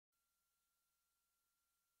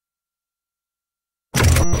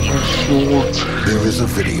There is a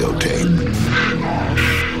videotape.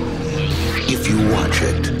 If you watch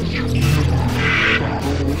it,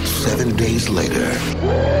 7 days later...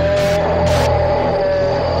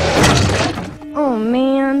 Oh,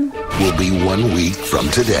 man. ...will be 1 week from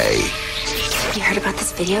today. You heard about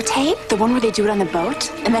this videotape? The one where they do it on the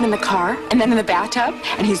boat, and then in the car, and then in the bathtub?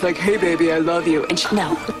 And he's like, hey, baby, I love you. And she,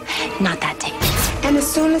 no, not that tape. And as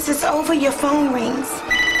soon as it's over, your phone rings.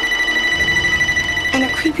 And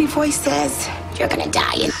a creepy voice says, you're gonna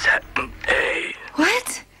die in... A.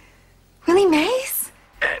 What? Willie Mays?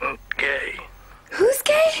 And gay. Who's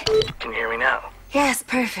gay? Can you hear me now? Yes,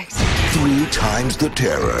 perfect. 3 times the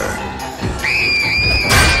terror.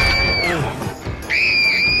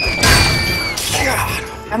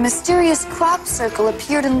 A mysterious crop circle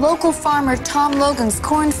appeared in local farmer Tom Logan's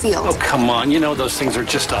cornfield. Oh, come on. You know those things are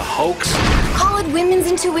just a hoax. Call it women's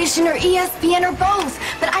intuition or ESPN or both,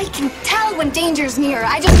 but I can tell when danger's near.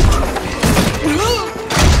 I just...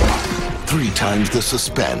 3 times the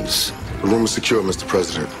suspense. The room is secure, Mr.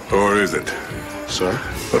 President. Or is it? Sir?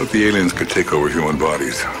 What if the aliens could take over human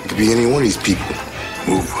bodies? It could be any one of these people.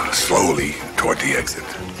 Move slowly toward the exit.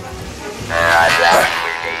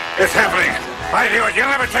 It's happening! I knew it! You'll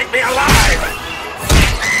never take me alive!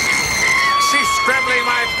 She's scrambling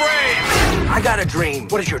my brain! I got a dream.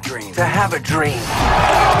 What is your dream? To have a dream.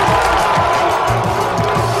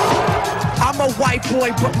 I'm a white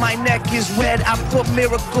boy, but my neck is red. I put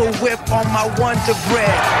Miracle Whip on my Wonder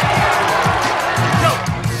Bread. No!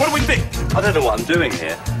 What do we think? I don't know what I'm doing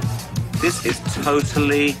here. This is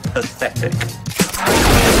totally pathetic.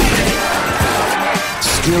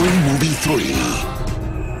 Scary Movie 3.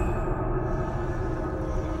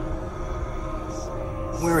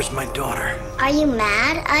 Where is my daughter? Are you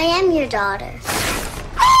mad? I am your daughter.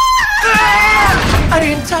 I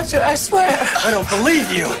didn't touch her, I swear. I don't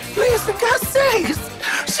believe you. Please, for God's sakes.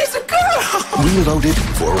 She's a girl. Reloaded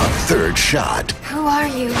for a 3rd shot. Who are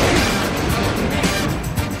you?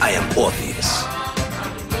 I am Orpheus.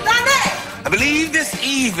 I believe this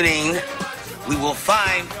evening we will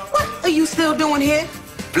find... What are you still doing here?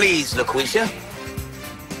 Please, LaQuisha.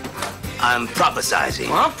 I'm prophesizing.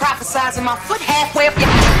 Well, I'm prophesizing my foot halfway up your...